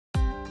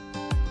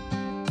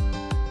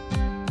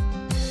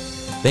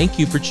Thank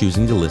you for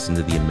choosing to listen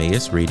to the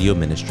Emmaus Radio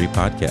Ministry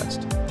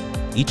podcast.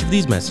 Each of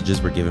these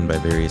messages were given by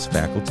various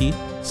faculty,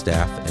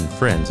 staff, and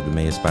friends of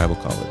Emmaus Bible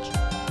College.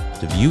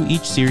 To view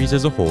each series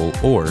as a whole,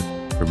 or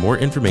for more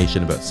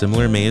information about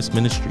similar Emmaus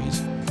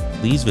ministries,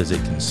 please visit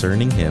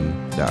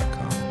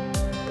concerninghim.com.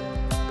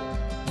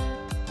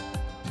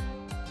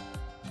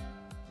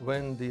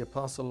 When the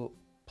Apostle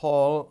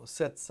Paul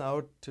sets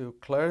out to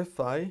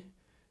clarify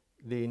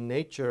the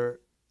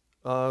nature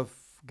of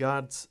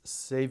God's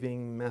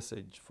saving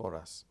message for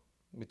us,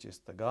 which is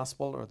the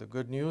gospel or the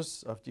good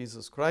news of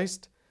Jesus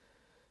Christ,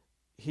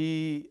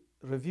 he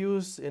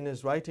reviews in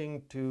his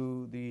writing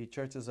to the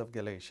churches of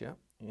Galatia,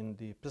 in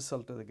the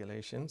epistle to the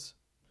Galatians,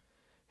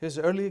 his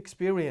early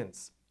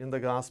experience in the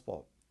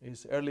gospel,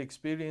 his early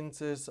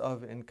experiences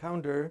of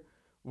encounter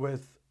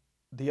with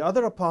the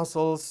other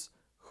apostles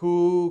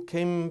who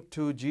came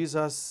to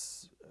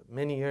Jesus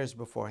many years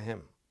before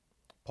him.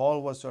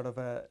 Paul was sort of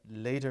a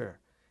later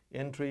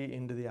entry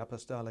into the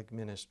apostolic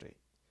ministry.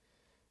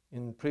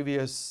 In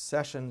previous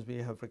sessions, we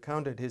have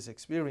recounted his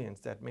experience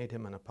that made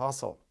him an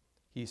apostle.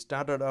 He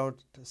started out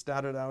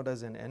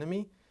as an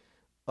enemy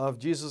of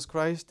Jesus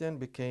Christ and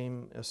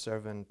became a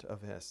servant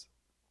of his.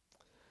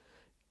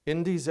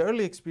 In these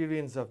early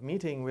experience of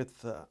meeting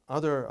with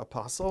other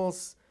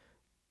apostles,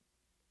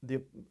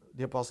 the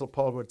Apostle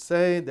Paul would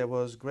say there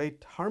was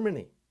great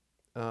harmony.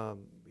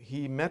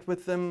 He met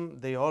with them,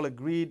 they all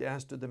agreed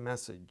as to the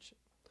message.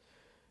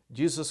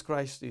 Jesus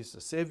Christ is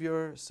the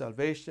Savior,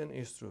 salvation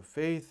is through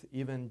faith,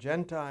 even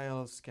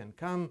Gentiles can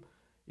come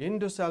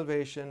into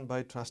salvation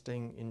by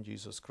trusting in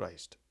Jesus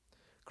Christ.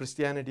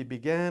 Christianity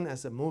began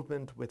as a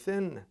movement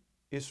within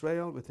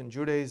Israel, within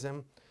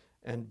Judaism,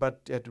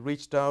 but it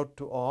reached out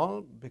to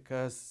all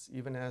because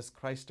even as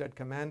Christ had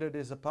commanded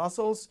his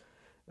apostles,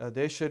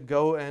 they should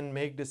go and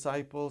make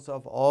disciples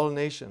of all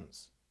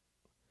nations.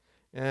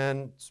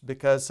 And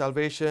because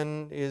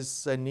salvation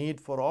is a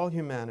need for all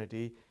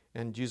humanity,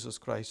 and Jesus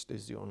Christ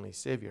is the only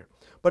Savior.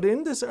 But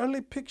in this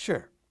early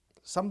picture,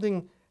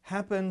 something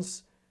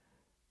happens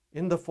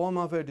in the form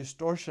of a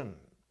distortion.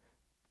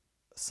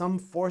 Some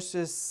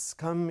forces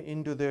come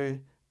into the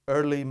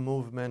early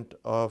movement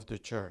of the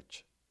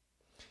church.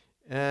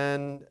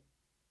 And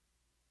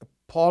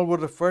Paul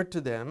would refer to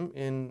them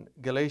in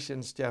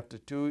Galatians chapter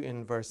 2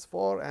 in verse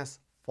 4 as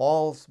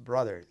false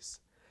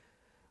brothers.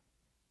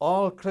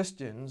 All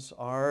Christians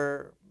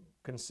are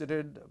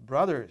considered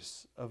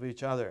brothers of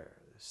each other,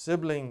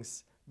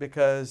 siblings,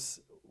 because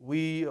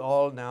we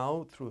all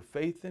now, through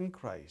faith in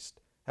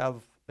Christ,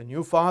 have a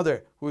new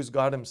Father who is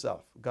God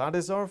himself. God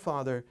is our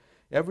Father.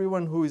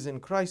 Everyone who is in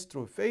Christ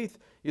through faith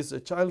is a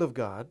child of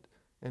God,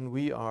 and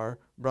we are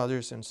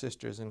brothers and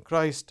sisters in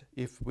Christ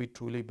if we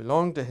truly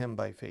belong to him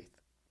by faith.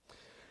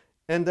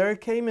 And there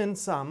came in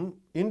some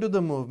into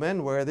the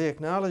movement where they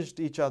acknowledged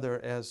each other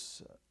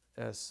as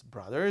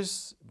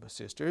brothers,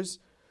 sisters,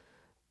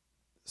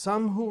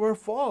 some who were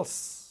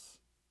false,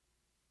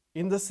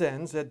 in the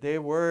sense that they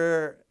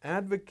were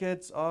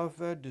advocates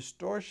of a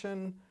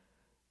distortion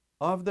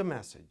of the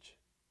message.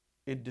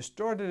 It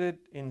distorted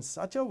it in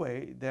such a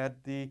way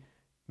that the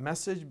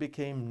message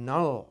became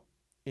null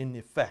in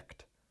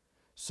effect,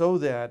 so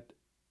that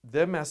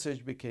the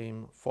message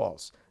became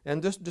false.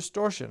 And this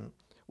distortion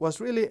was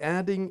really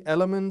adding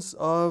elements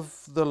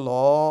of the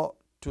law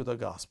to the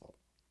gospel.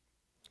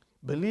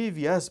 Believe,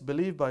 yes,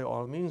 believe by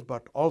all means,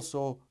 but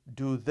also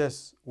do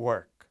this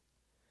work.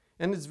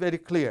 And it's very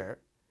clear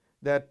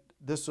that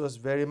this was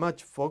very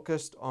much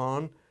focused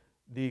on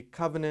the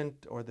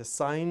covenant or the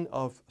sign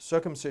of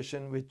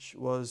circumcision which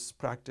was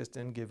practiced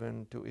and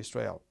given to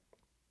Israel.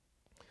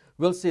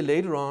 We'll see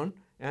later on,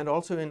 and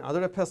also in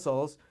other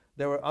epistles,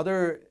 there were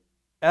other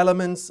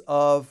elements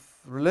of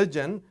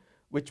religion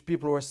which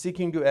people were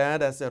seeking to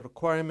add as a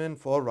requirement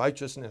for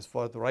righteousness,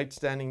 for the right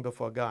standing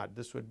before God.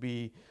 This would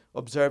be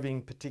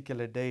observing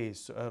particular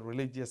days, a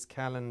religious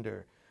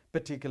calendar,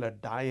 particular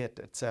diet,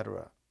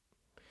 etc.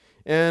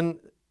 And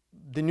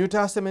the New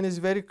Testament is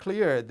very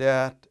clear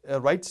that a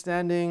right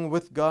standing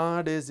with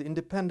God is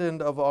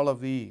independent of all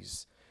of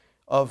these,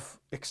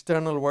 of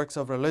external works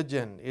of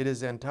religion. It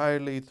is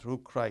entirely through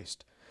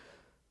Christ.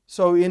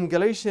 So in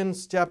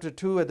Galatians chapter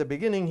 2 at the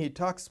beginning,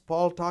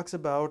 Paul talks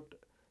about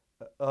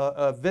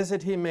a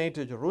visit he made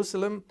to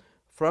Jerusalem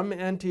from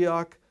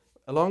Antioch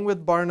along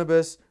with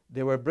Barnabas.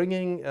 They were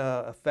bringing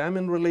a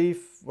famine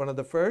relief, one of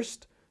the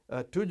first,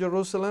 to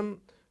Jerusalem.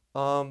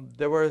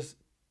 There were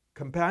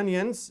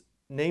companions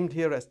named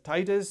here as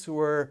Titus, who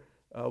were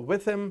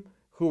with him,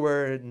 who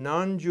were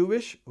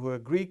non-Jewish, who were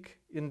Greek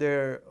in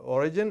their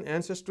origin,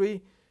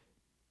 ancestry,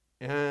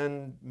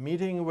 and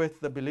meeting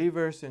with the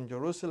believers in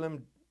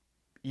Jerusalem,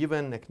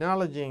 even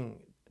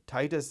acknowledging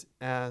Titus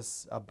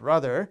as a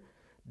brother,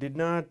 did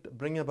not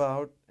bring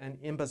about an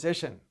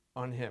imposition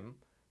on him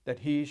that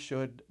he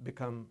should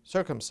become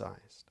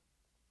circumcised.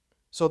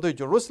 So the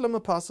Jerusalem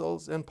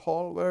apostles and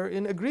Paul were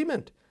in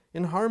agreement,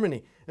 in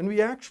harmony. And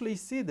we actually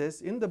see this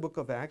in the book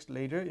of Acts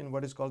later in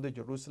what is called the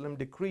Jerusalem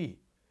Decree,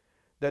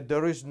 that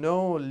there is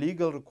no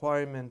legal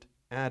requirement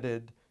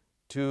added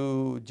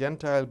to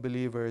Gentile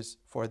believers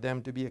for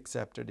them to be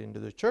accepted into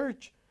the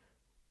church,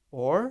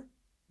 or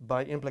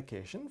by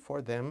implication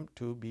for them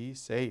to be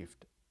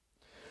saved.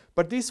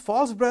 But these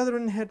false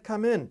brethren had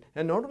come in,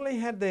 and not only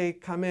had they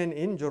come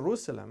in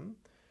Jerusalem,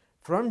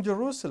 from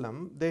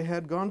Jerusalem they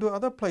had gone to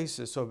other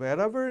places. So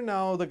wherever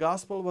now the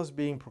gospel was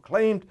being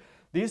proclaimed,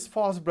 these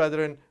false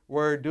brethren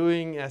were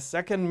doing a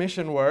second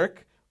mission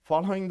work,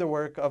 following the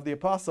work of the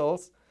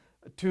apostles,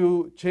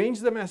 to change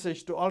the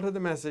message, to alter the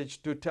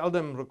message, to tell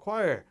them,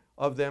 require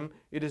of them,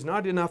 it is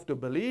not enough to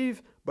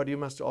believe, but you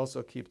must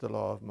also keep the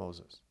law of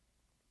Moses.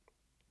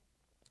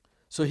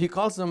 So he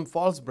calls them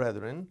false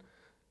brethren.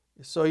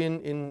 So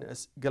in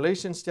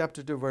Galatians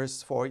chapter 2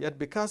 verse 4, yet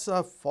because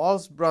of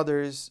false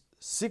brothers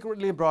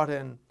secretly brought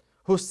in,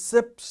 who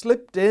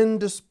slipped in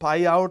to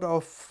spy out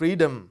our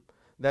freedom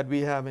that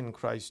we have in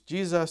Christ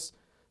Jesus,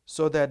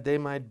 so that they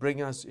might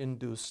bring us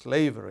into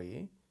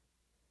slavery,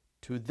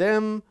 to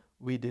them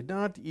we did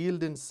not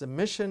yield in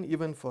submission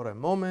even for a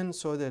moment,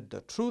 so that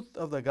the truth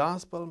of the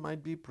gospel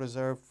might be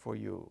preserved for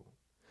you.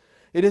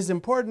 It is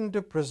important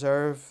to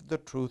preserve the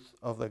truth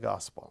of the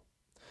gospel.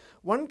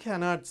 One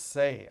cannot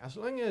say, as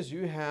long as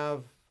you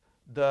have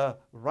the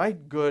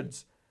right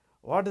goods,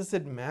 what does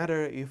it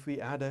matter if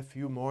we add a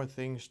few more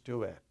things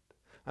to it?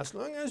 As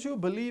long as you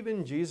believe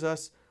in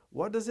Jesus,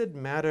 what does it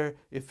matter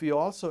if we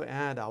also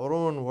add our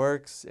own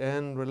works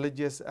and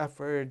religious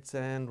efforts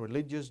and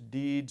religious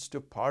deeds to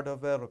part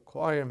of a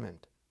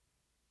requirement?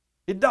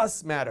 It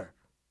does matter.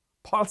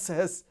 Paul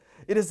says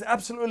it is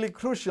absolutely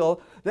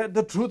crucial that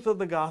the truth of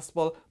the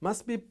gospel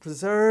must be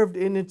preserved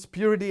in its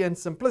purity and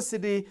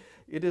simplicity.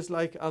 It is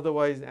like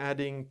otherwise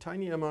adding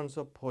tiny amounts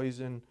of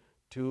poison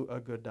to a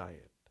good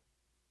diet.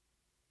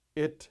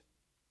 It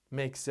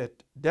makes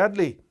it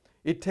deadly.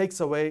 It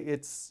takes away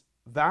its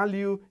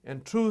value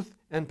and truth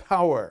and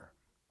power.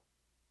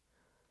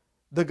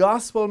 The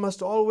gospel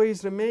must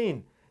always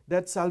remain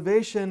that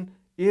salvation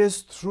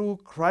is through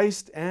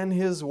Christ and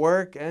His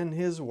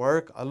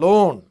work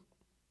alone.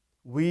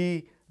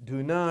 We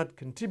do not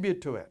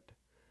contribute to it.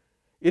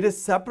 It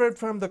is separate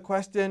from the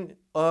question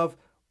of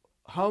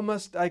how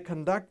must I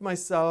conduct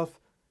myself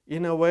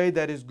in a way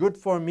that is good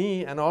for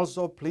me and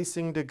also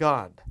pleasing to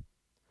God.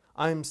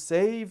 I am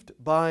saved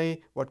by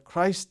what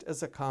Christ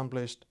has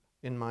accomplished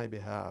in my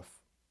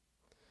behalf.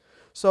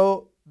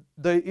 So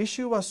the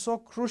issue was so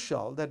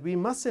crucial that we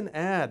mustn't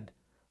add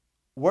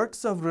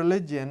works of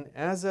religion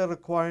as a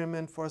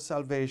requirement for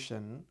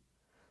salvation,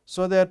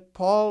 so that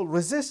Paul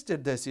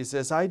resisted this. He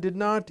says, I did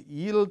not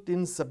yield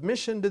in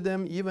submission to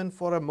them even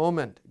for a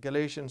moment,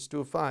 Galatians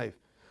 2:5,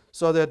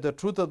 so that the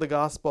truth of the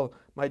gospel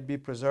might be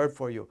preserved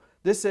for you.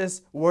 This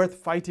is worth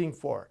fighting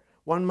for.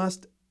 One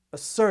must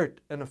assert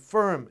and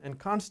affirm and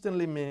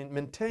constantly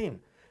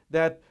maintain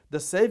that the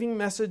saving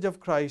message of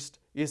Christ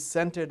is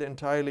centered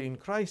entirely in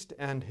Christ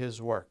and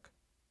His work.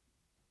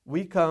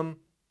 We come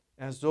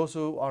as those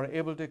who are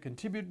able to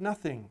contribute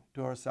nothing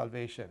to our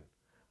salvation.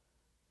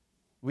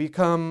 We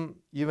come,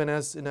 even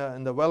as in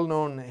the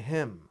well-known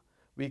hymn,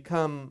 we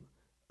come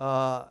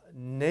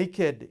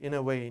naked in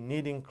a way,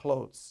 needing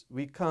clothes.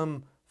 We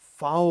come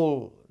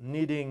foul,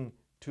 needing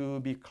to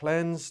be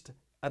cleansed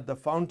at the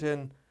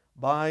fountain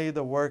by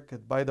the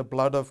work, by the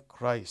blood of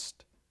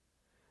Christ.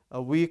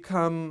 We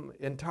come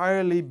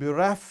entirely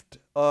bereft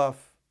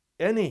of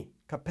any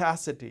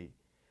capacity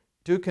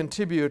to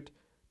contribute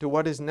to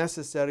what is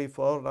necessary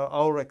for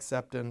our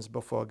acceptance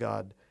before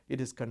God. It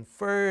is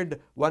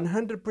conferred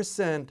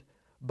 100%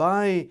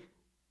 by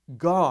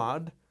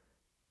God,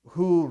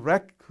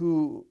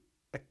 who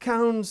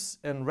accounts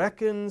and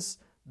reckons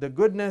the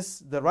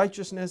goodness, the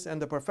righteousness,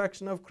 and the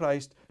perfection of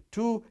Christ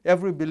to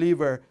every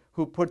believer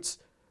who puts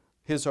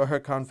his or her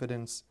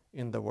confidence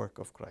in the work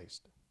of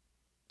Christ.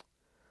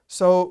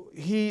 So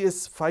he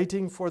is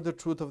fighting for the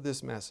truth of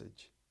this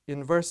message.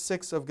 In verse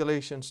 6 of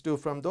Galatians 2,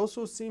 from those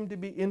who seem to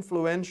be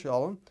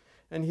influential,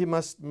 and he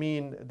must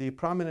mean the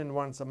prominent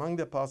ones among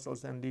the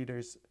apostles and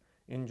leaders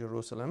in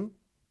Jerusalem.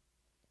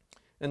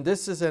 And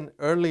this is an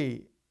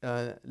early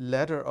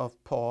letter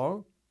of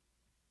Paul.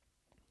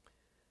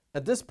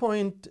 At this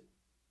point,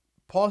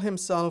 Paul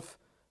himself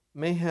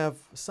may have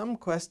some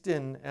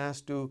question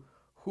as to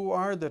who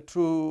are the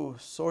true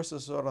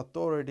sources or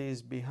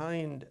authorities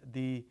behind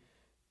the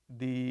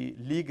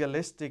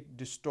legalistic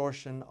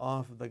distortion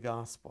of the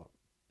gospel.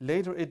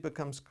 Later it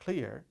becomes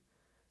clear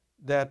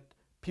that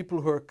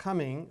people who are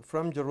coming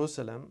from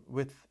Jerusalem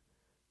with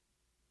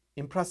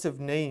impressive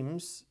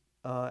names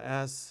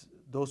as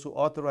those who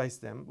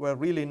authorized them were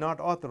really not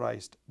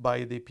authorized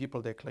by the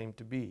people they claimed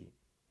to be.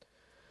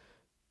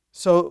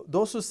 So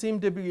those who seem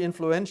to be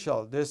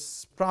influential,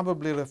 this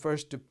probably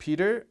refers to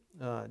Peter,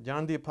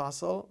 John the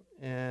Apostle,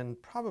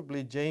 and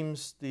probably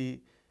James,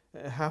 the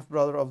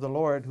half-brother of the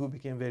Lord, who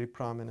became very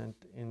prominent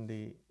in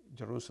the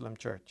Jerusalem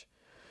church.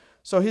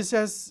 So he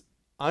says,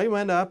 I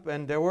went up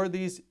and there were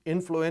these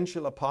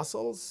influential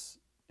apostles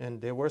and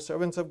they were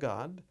servants of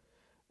God.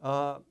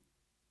 At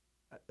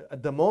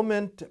the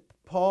moment,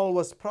 Paul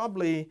was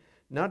probably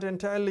not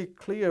entirely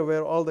clear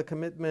where all the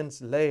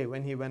commitments lay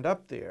when he went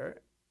up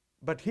there.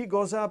 but he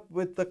goes up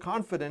with the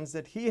confidence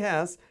that he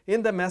has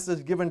in the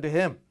message given to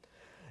him.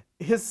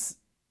 His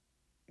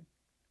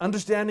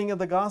understanding of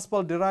the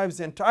gospel derives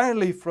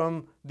entirely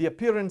from the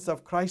appearance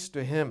of Christ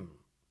to him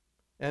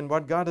and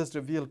what God has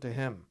revealed to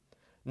him.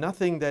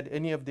 Nothing that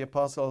any of the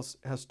apostles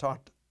has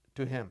taught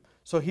to him.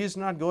 So he's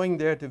not going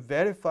there to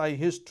verify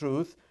his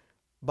truth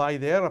by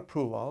their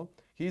approval.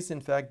 He's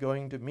in fact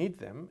going to meet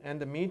them, and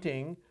the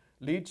meeting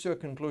leads to a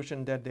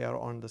conclusion that they are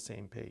on the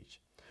same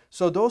page.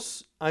 So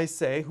those, I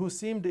say, who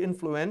seemed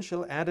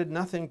influential added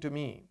nothing to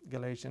me.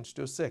 Galatians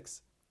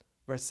 2:6.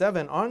 Verse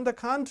 7, on the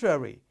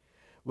contrary,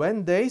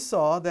 when they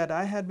saw that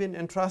I had been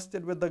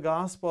entrusted with the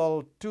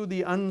gospel to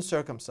the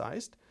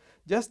uncircumcised,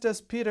 just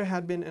as Peter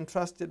had been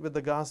entrusted with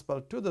the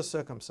gospel to the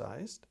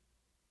circumcised,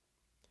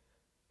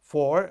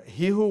 for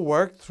he who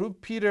worked through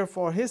Peter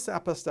for his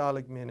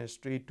apostolic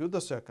ministry to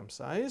the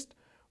circumcised,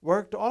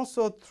 worked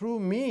also through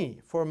me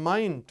for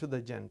mine to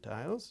the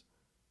Gentiles.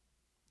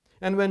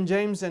 And when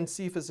James and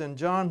Cephas and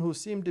John, who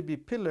seemed to be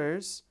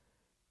pillars,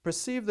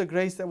 perceived the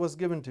grace that was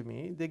given to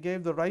me, they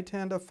gave the right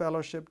hand of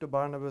fellowship to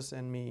Barnabas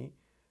and me,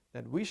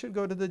 that we should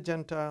go to the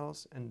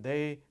Gentiles and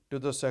they to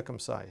the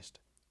circumcised.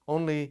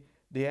 Only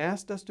they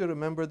asked us to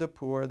remember the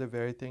poor, the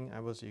very thing I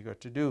was eager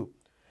to do.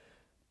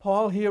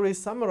 Paul here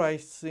is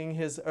summarizing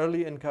his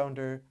early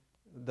encounter,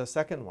 the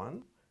second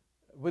one,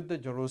 with the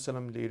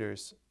Jerusalem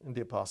leaders and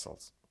the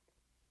apostles.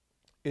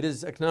 It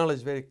is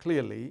acknowledged very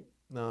clearly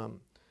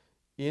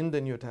in the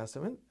New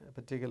Testament,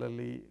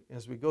 particularly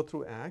as we go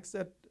through Acts,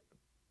 that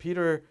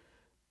Peter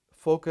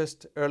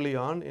focused early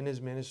on in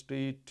his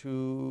ministry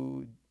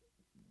to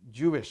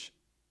Jewish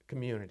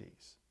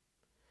communities.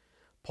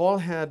 Paul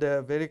had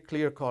a very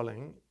clear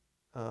calling,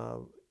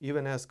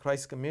 even as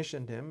Christ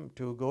commissioned him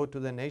to go to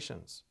the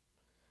nations.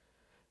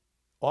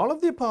 All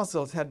of the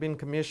apostles had been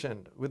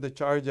commissioned with the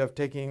charge of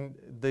taking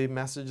the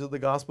message of the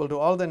gospel to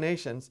all the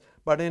nations,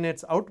 but in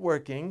its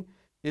outworking,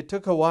 it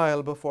took a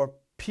while before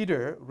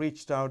Peter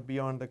reached out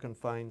beyond the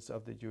confines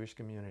of the Jewish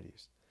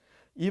communities.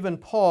 Even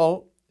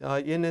Paul,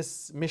 in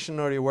his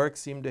missionary work,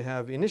 seemed to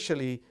have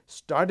initially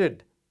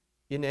started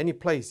in any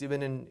place,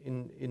 even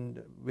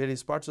in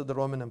various parts of the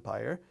Roman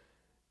Empire.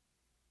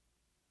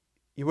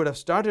 He would have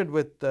started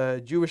with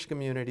the Jewish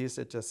communities,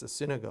 such as the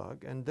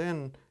synagogue, and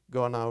then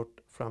gone out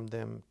from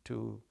them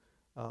to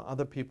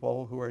other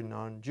people who are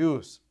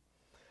non-Jews.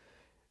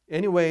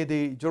 Anyway,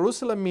 the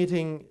Jerusalem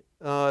meeting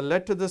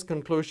led to this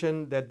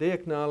conclusion that they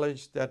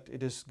acknowledged that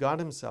it is God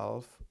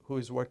himself who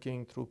is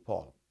working through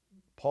Paul.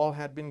 Paul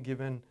had been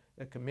given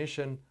a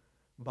commission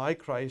by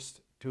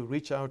Christ to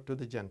reach out to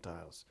the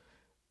Gentiles,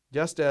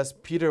 just as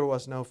Peter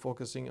was now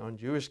focusing on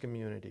Jewish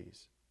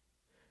communities.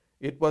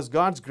 It was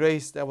God's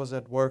grace that was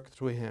at work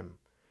through him.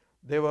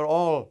 They were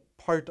all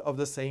part of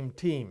the same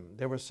team.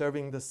 They were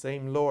serving the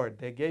same Lord.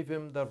 They gave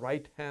him the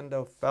right hand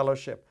of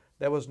fellowship.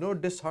 There was no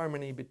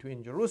disharmony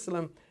between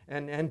Jerusalem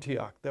and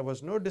Antioch. There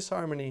was no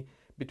disharmony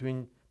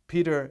between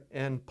Peter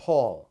and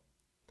Paul.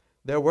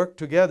 They worked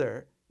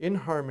together in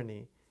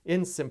harmony,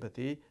 in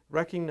sympathy,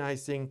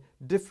 recognizing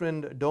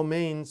different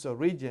domains or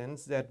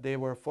regions that they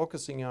were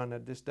focusing on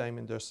at this time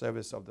in their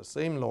service of the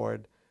same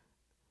Lord,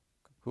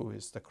 who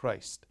is the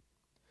Christ.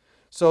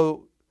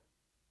 So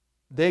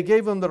they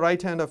gave him the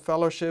right hand of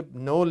fellowship.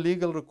 No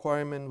legal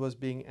requirement was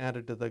being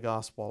added to the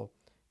gospel.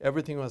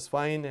 Everything was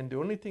fine, and the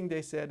only thing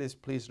they said is,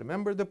 please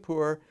remember the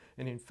poor.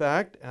 And in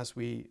fact, as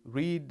we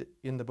read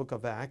in the book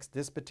of Acts,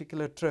 this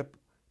particular trip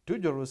to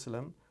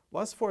Jerusalem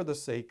was for the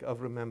sake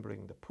of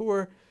remembering the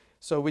poor,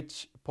 so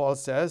which Paul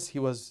says he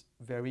was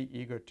very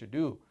eager to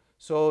do.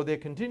 So they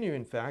continue,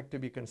 in fact, to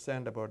be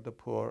concerned about the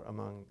poor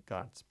among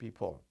God's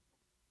people.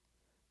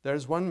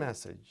 There's one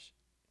message,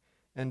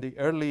 and the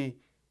early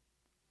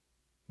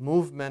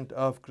movement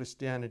of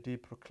Christianity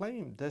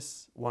proclaimed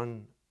this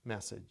one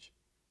message,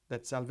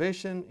 that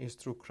salvation is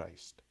through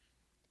Christ.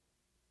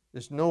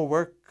 There's no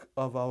work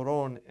of our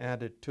own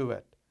added to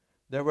it.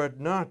 There were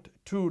not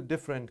 2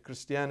 different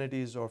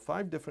Christianities or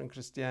 5 different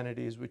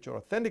Christianities which are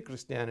authentic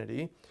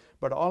Christianity,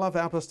 but all of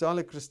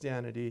apostolic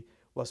Christianity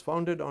was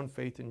founded on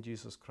faith in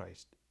Jesus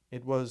Christ.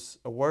 It was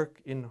a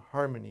work in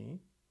harmony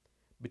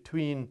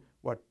between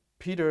what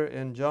Peter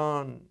and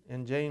John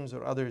and James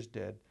or others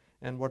did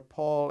and what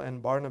Paul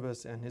and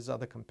Barnabas and his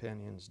other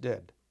companions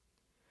did.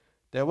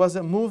 There was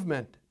a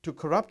movement to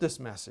corrupt this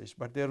message,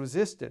 but they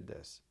resisted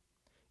this.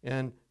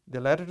 And the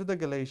letter to the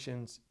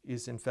Galatians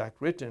is in fact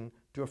written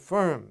to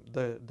affirm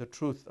the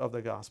truth of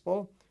the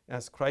gospel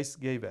as Christ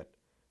gave it,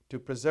 to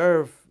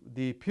preserve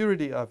the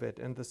purity of it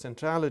and the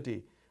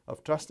centrality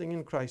of trusting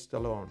in Christ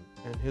alone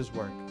and his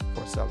work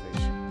for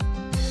salvation.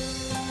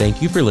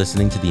 Thank you for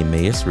listening to the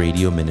Emmaus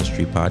Radio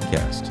Ministry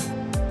podcast.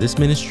 This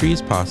ministry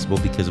is possible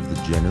because of the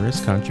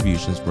generous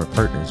contributions from our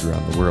partners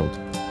around the world.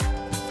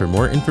 For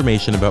more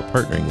information about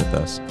partnering with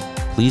us,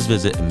 please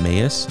visit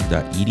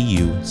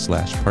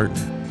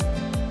emmaus.edu/partner.